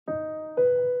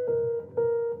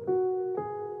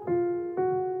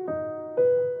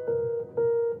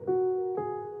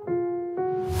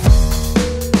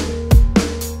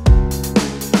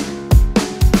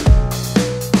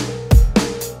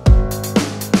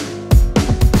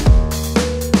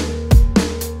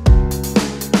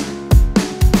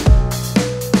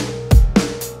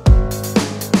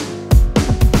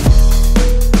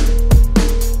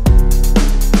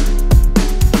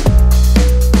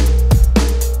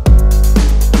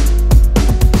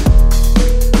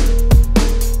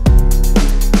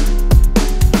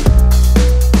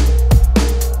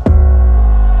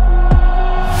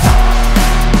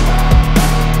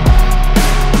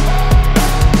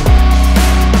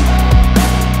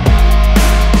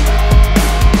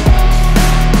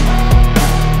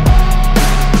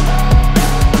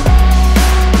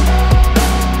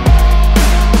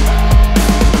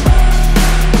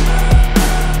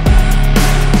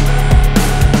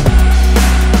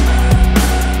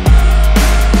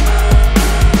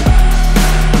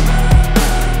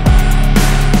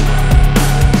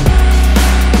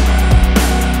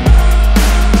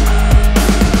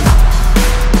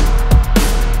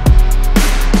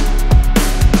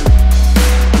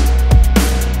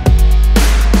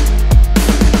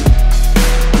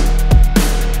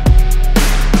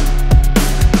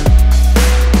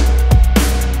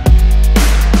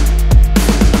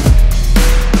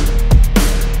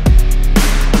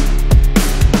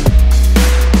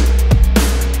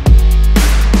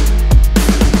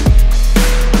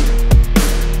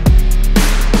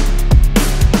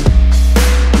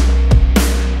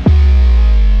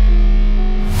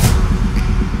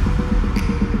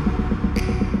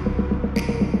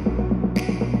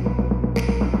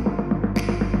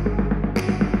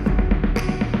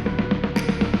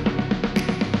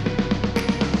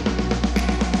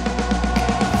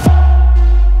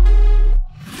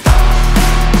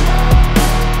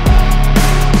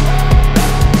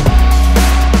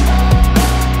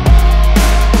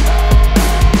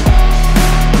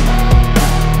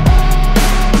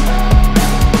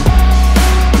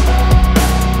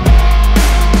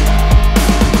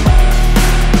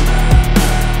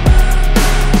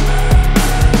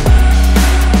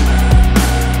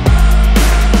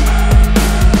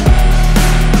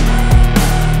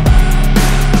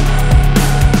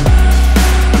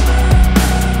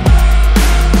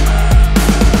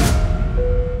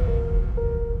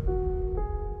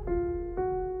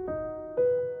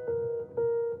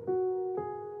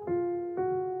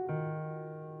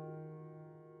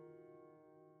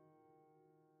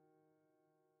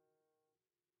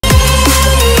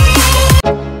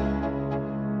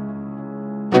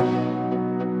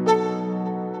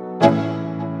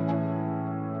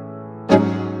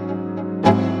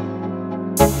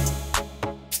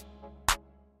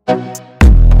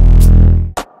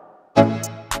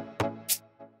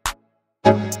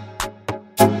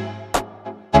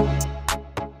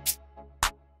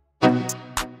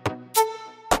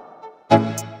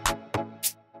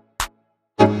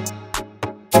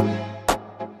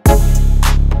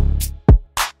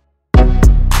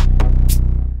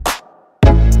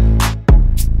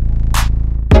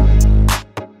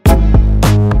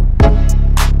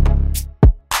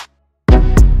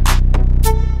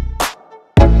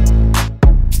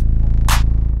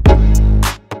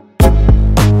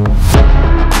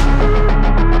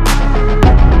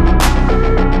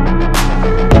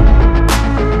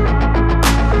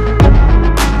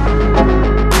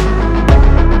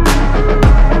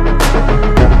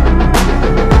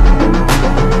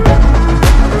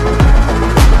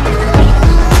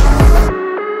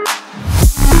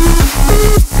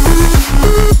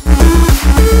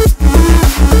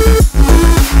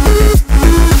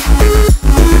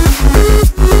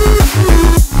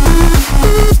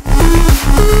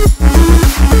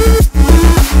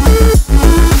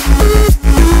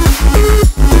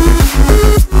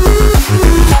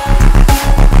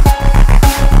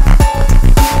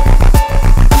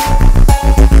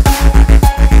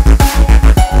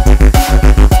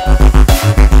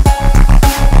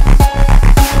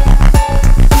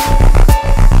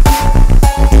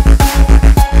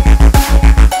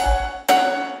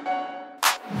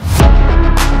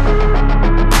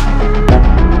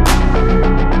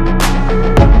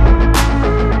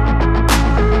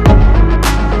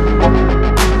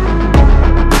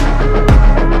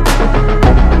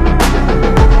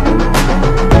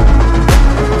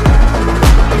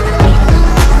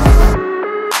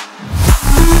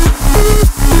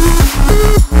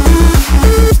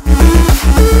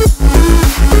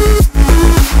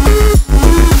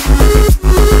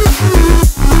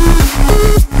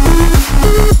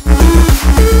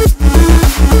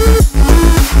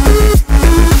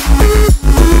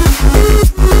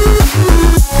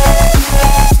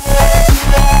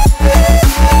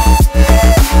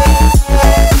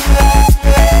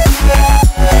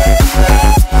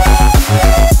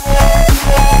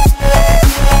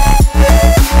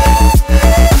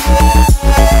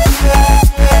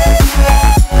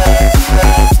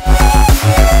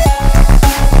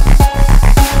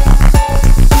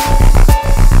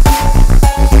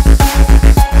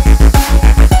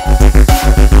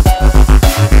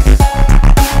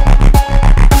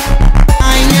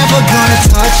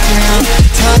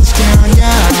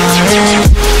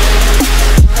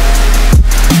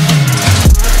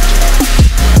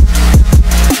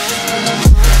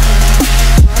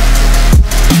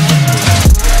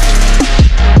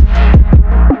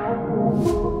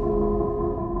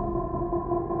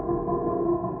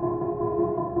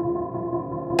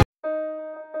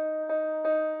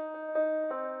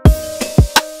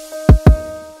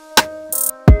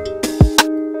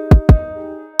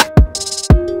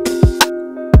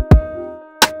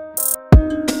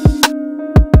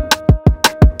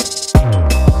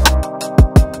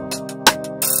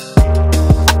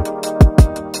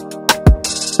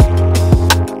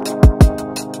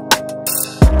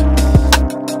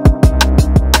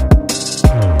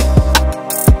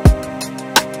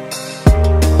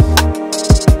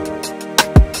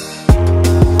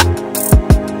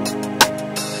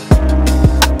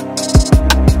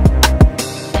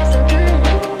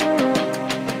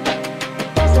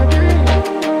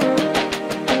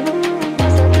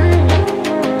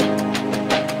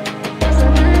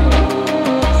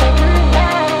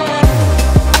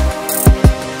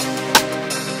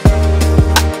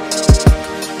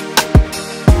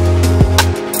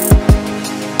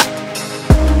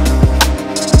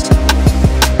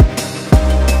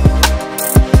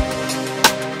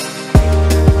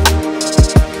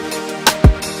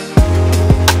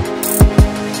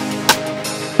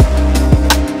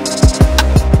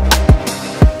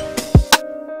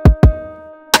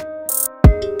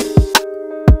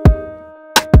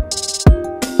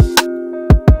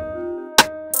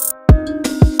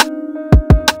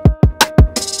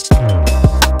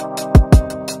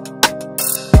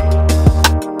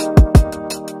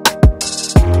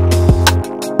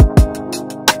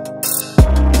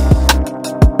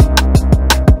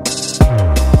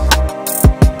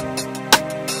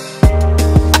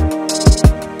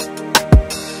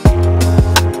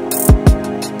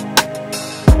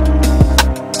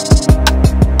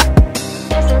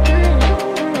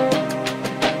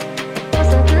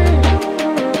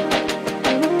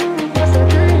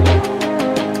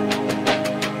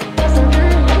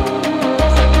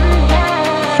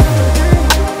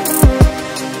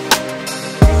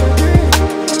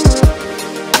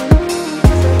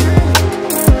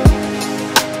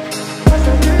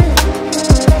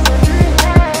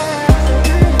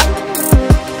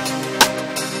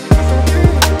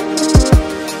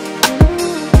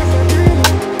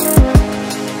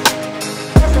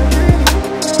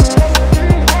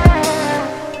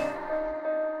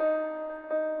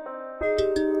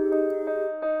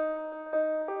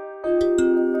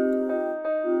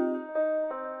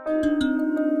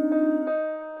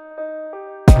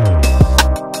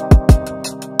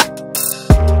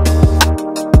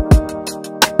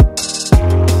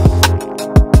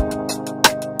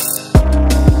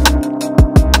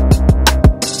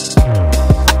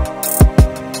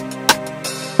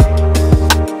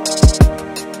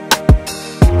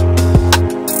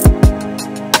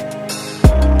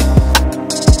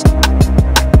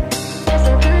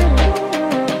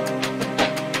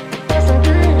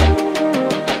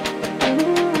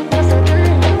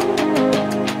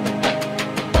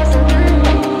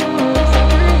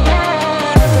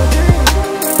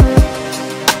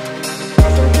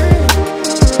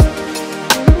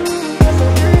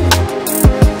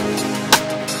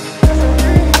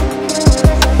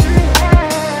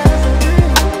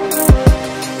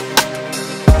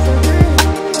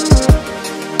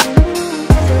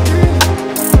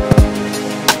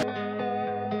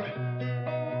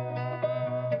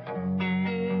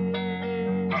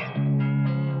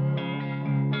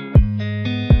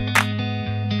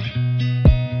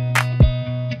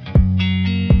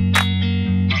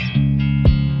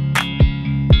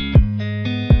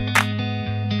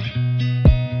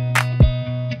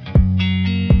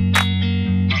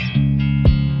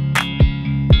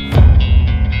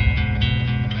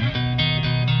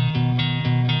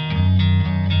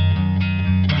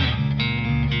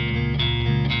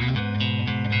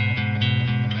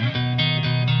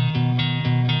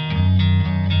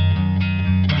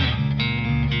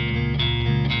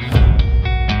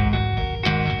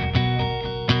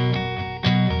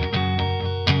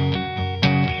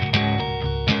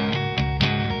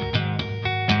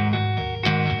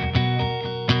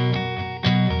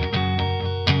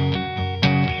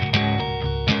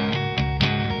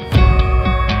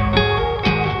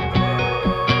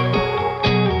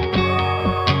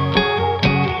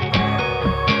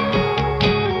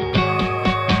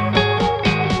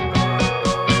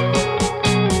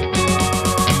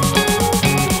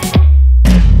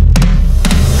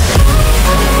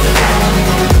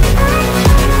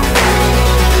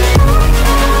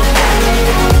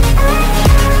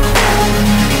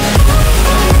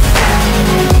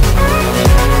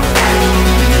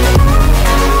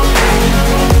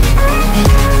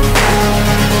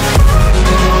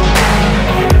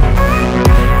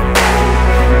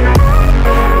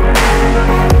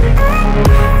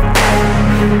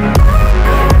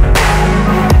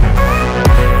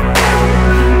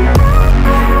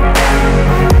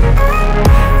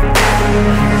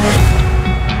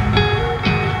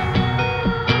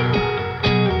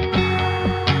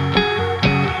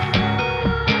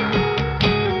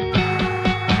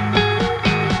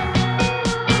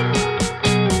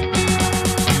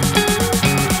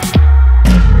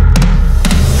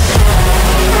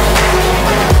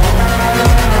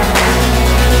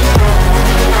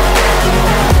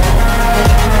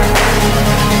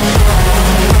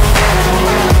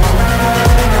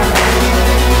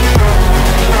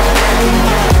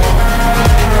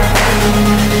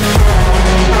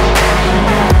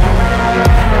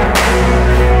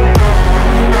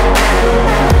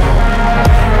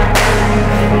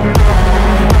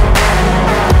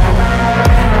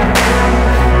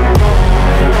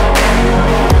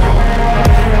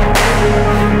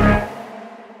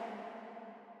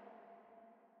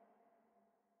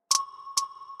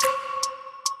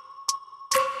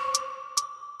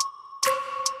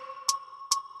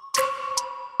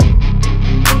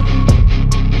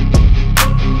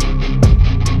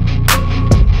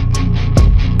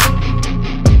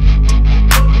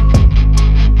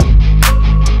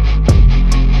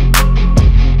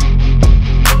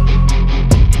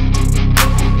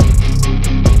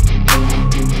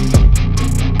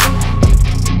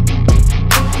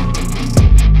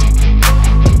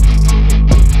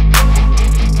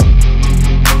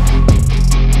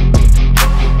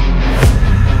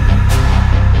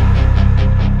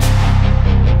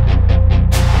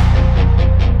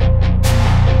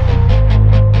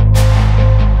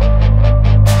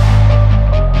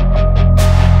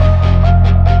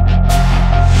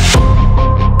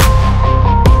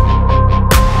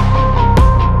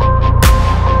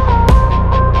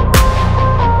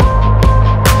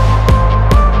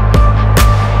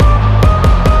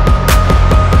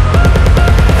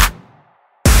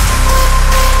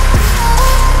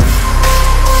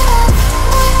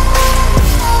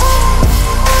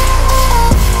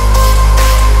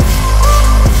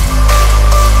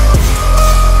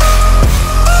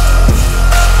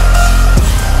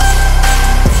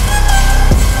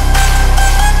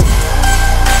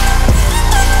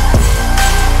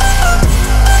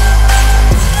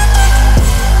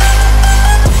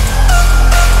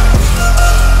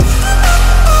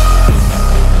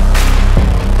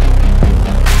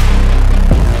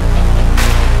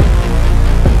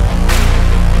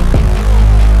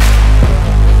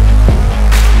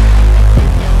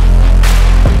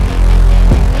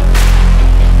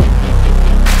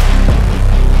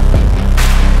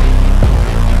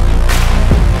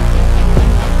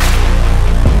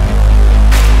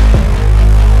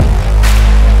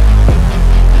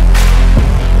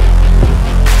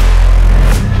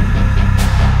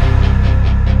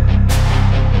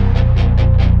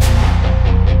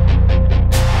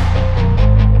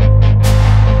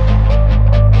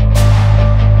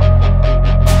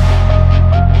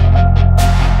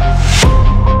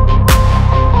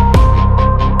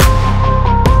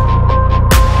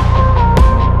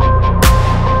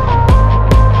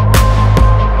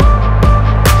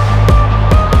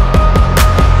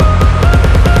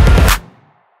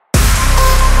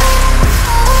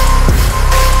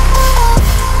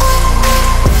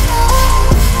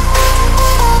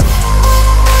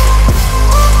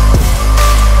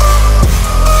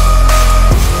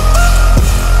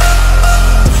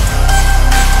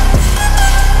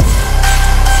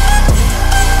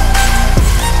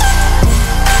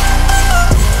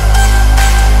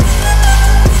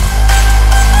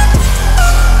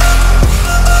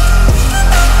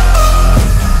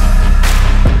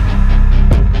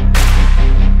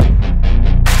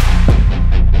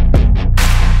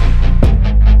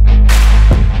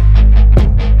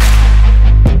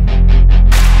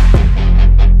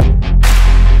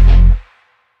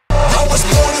was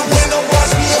born and when I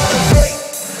watch me elevate.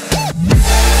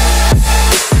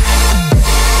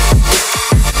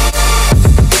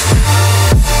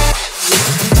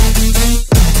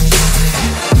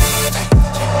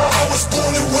 I was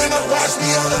born and when I watch me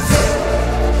elevate.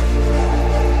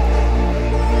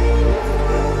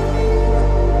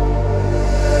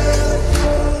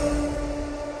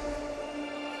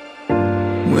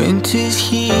 Winter's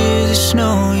here, the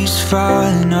snow is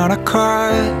falling on our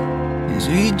car as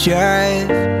we drive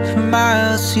for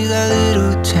miles to that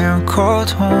little town called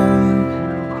home.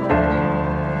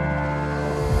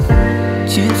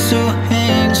 Tinsel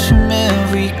hangs from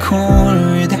every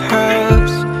corner of the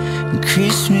house, and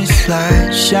Christmas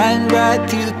lights shine bright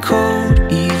through the cold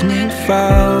evening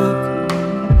fog.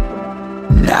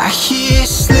 And I hear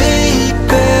sleigh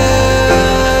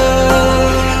bells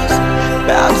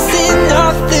bouncing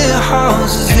off the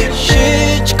halls as the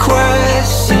church choir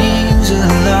sings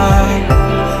along.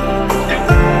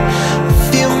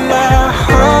 Feel my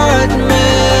heart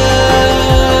melt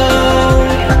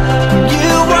when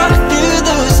you walk through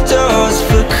those doors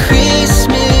for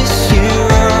Christmas. You're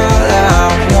all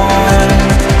I want.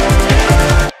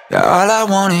 All I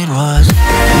wanted was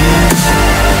you.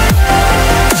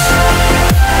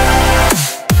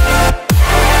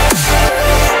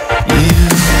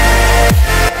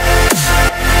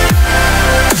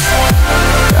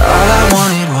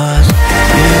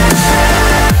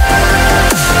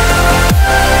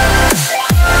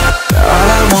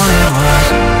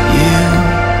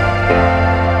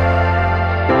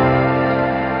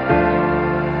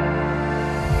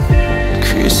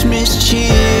 Christmas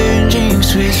cheer and drinks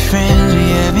with friends we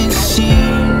haven't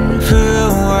seen for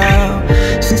a while,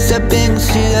 since I've been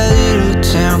to that little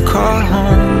town called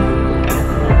home.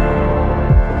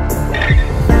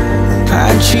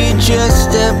 Pine tree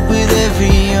dressed up with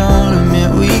every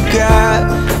ornament we got,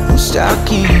 and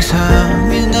stockings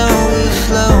hung and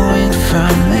overflowing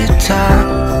from the top.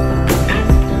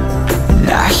 And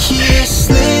I hear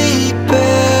sleigh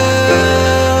bells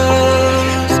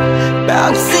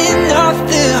bouncing off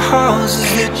the halls as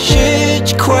the church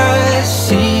choir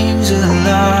sings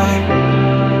along.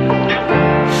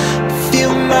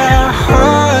 Feel my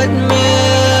heart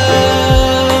melt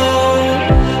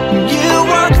when you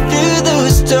walk through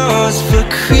those doors for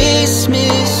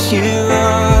Christmas. You're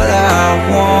all I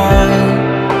want.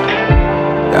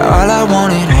 All I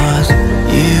wanted was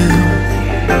you.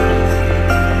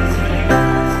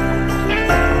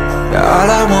 All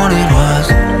I wanted was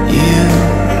you.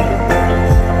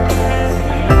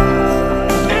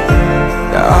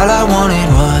 All I wanted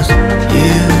was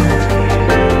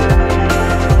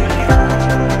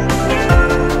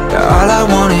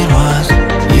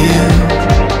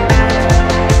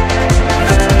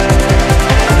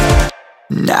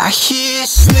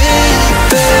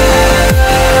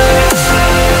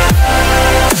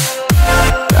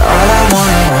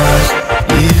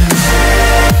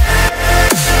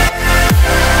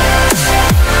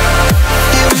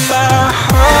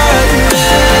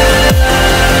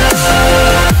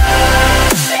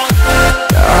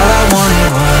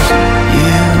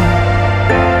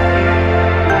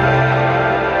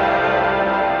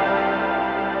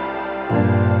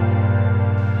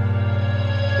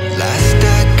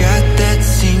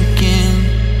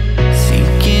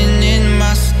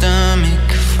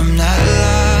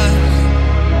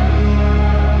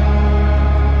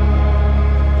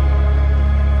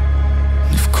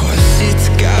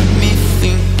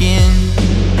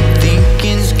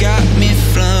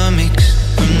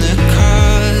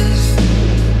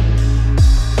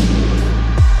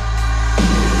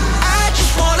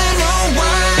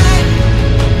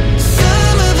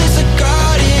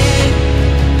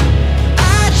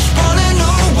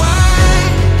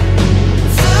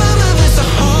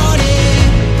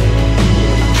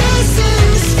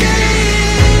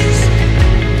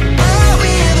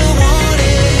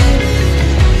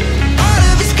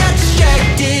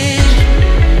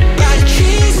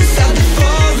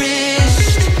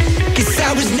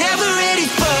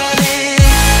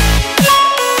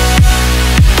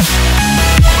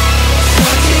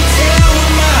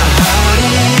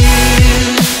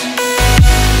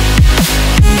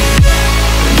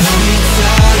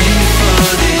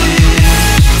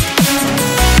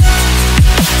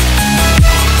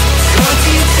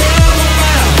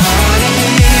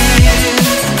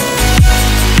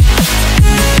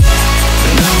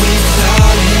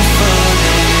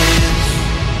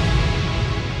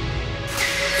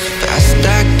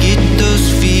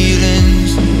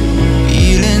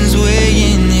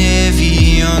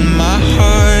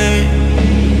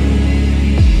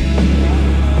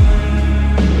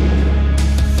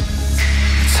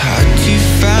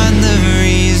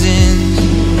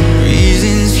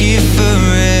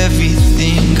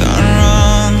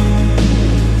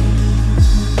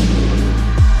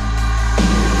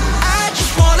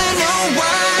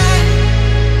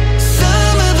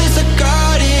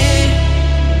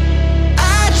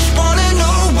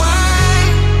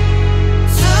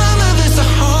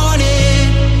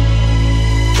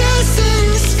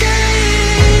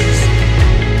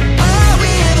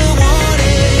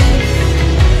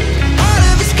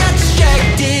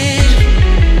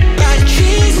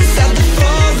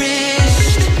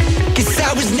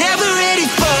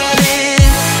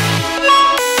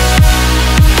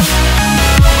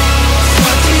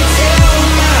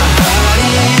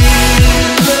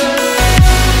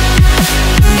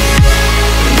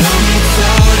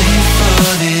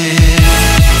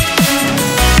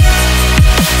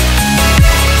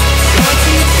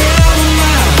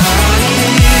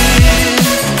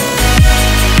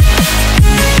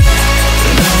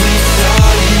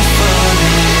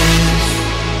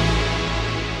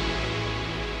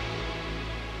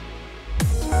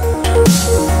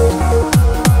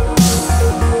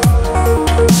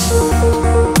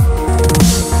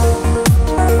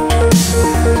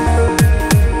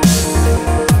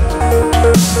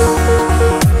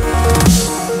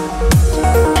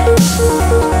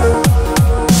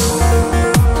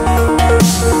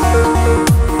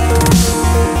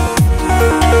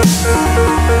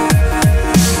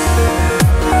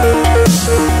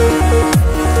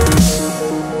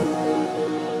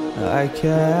I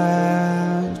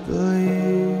can't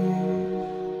believe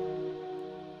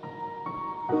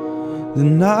the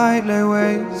night lay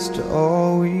waste to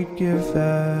all we'd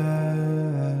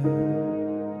given.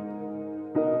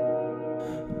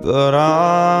 But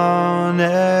honestly,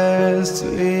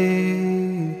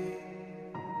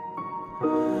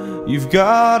 you've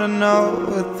gotta know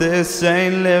that this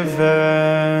ain't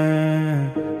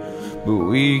living. But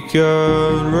we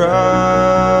could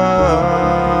run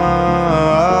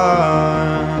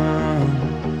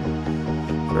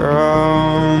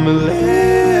from Elysium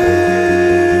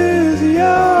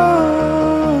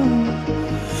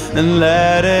and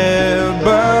let it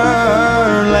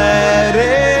burn, let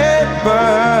it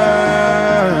burn.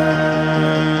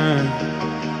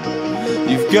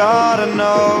 You've gotta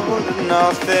know that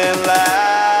nothing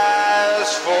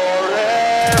lasts forever.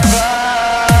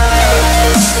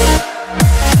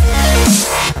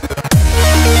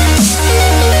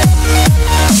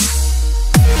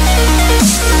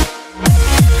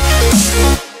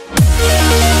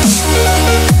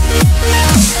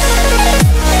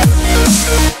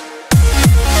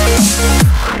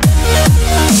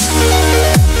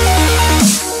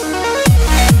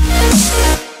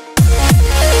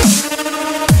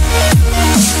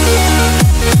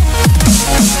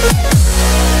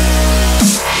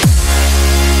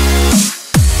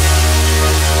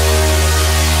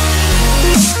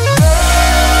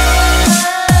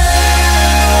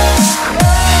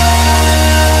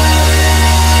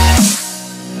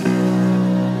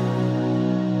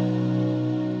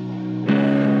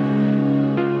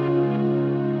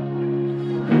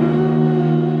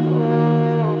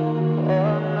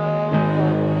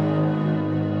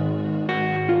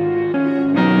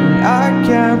 I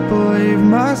can't believe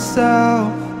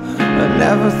myself. I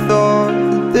never thought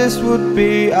that this would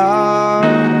be our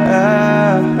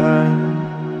end,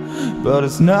 but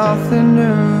it's nothing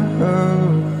new.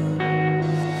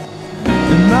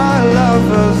 And my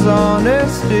lover's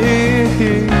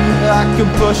honesty, I can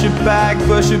push it back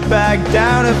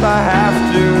down if I have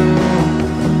to.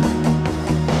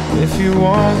 If you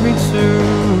want me to,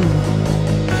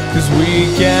 'cause we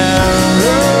can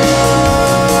run,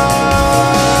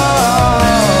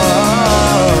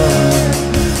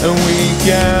 and we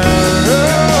can run.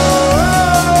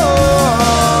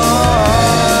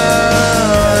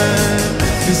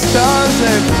 The stars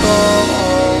they fall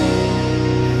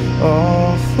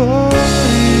all for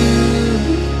you.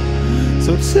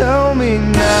 So tell me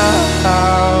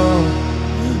now,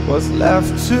 what's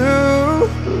left to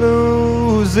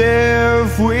lose if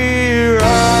we